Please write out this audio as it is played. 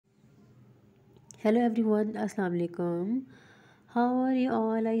Hello everyone, Assalamu alaikum. How are you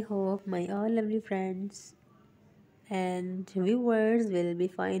all? I hope my all lovely friends and viewers will be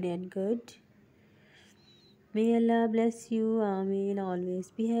fine and good. May Allah bless you. Amen. Always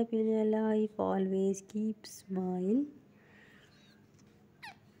be happy in your life. Always keep smile.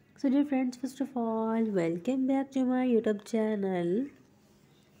 So dear friends, first of all, welcome back to my YouTube channel,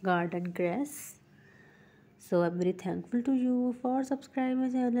 Garden Grass. So I'm very thankful to you for subscribing my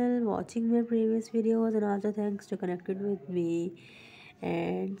channel, watching my previous videos, and also thanks to connecting with me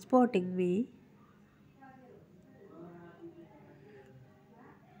and supporting me.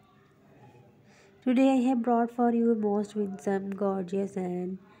 Today I have brought for you most winsome, gorgeous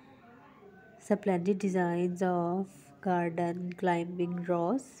and splendid designs of garden climbing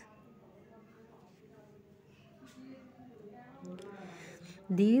rose.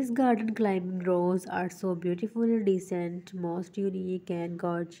 These garden climbing rose are so beautiful, decent, most unique and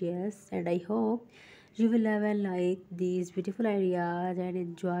gorgeous, and I hope you will love and like these beautiful ideas and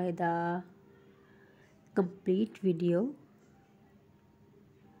enjoy the complete video.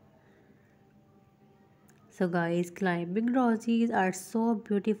 So guys, climbing roses are so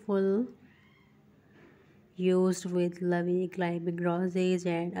beautiful, used with lovely climbing roses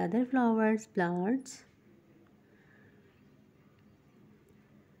and other flowers plants.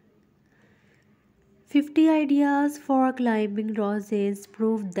 50 ideas for climbing roses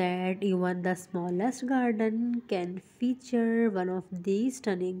prove that even the smallest garden can feature one of these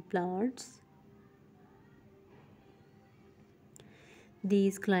stunning plants.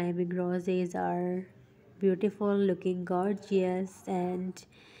 These climbing roses are beautiful, looking gorgeous, and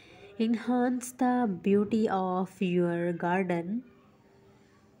enhance the beauty of your garden.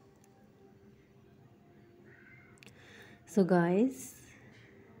 So, guys,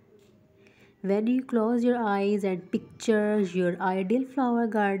 when you close your eyes and picture your ideal flower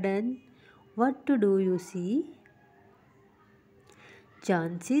garden, what to do you see?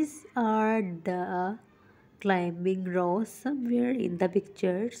 Chances are the climbing rose somewhere in the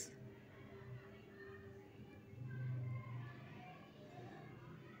pictures.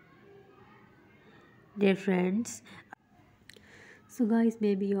 Dear friends, so guys,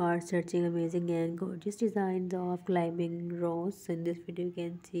 maybe you are searching amazing and gorgeous designs of climbing rose. In this video you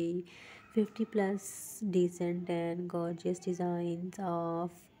can see 50 plus decent and gorgeous designs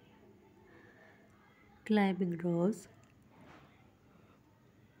of climbing rose.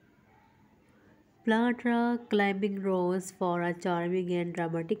 Plant a climbing rose for a charming and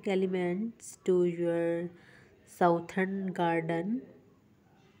dramatic elements to your southern garden.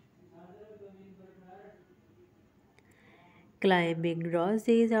 Climbing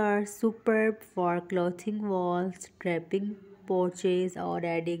roses are superb for clothing walls, draping porches, or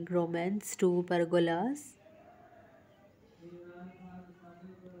adding romance to pergolas.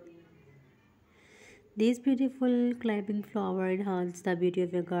 These beautiful climbing flowers enhance the beauty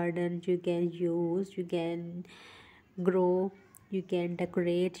of your garden. You can use, you can grow, you can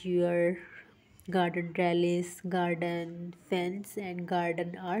decorate your garden trellis, garden fence, and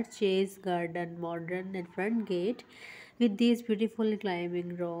garden arches, garden modern and front gate with these beautiful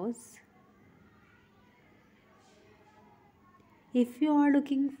climbing rose. If you are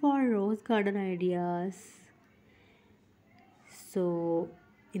looking for rose garden ideas, so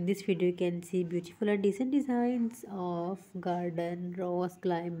in this video you can see beautiful and decent designs of garden rose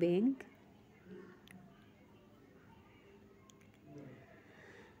climbing.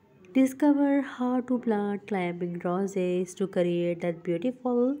 Discover how to plant climbing roses to create that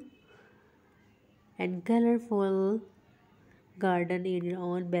beautiful and colorful garden in your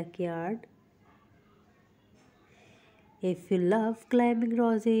own backyard. If you love climbing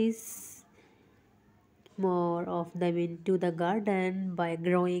roses, more of them into the garden by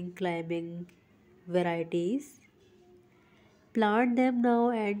growing climbing varieties. Plant them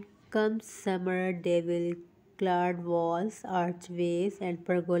now, and come summer they will clad walls, archways and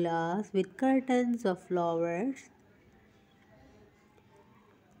pergolas with curtains of flowers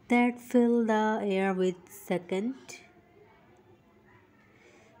that fill the air with scent.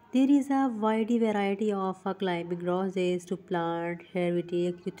 There is a wide variety of climbing roses to plant. Here we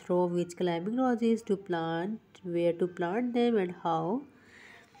take you through which climbing roses to plant, where to plant them and how.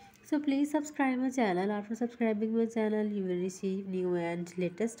 So please subscribe my channel. After subscribing my channel, you will receive new and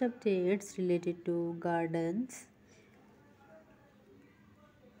latest updates related to gardens.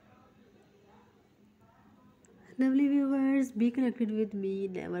 Lovely viewers, be connected with me.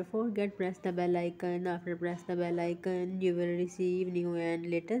 Never forget press the bell icon. After press the bell icon, you will receive new and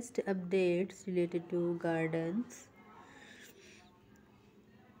latest updates related to gardens.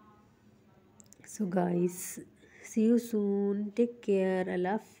 So guys, see you soon. Take care.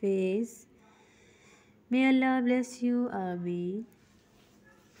 Allah Hafiz. May Allah bless you. Ameen.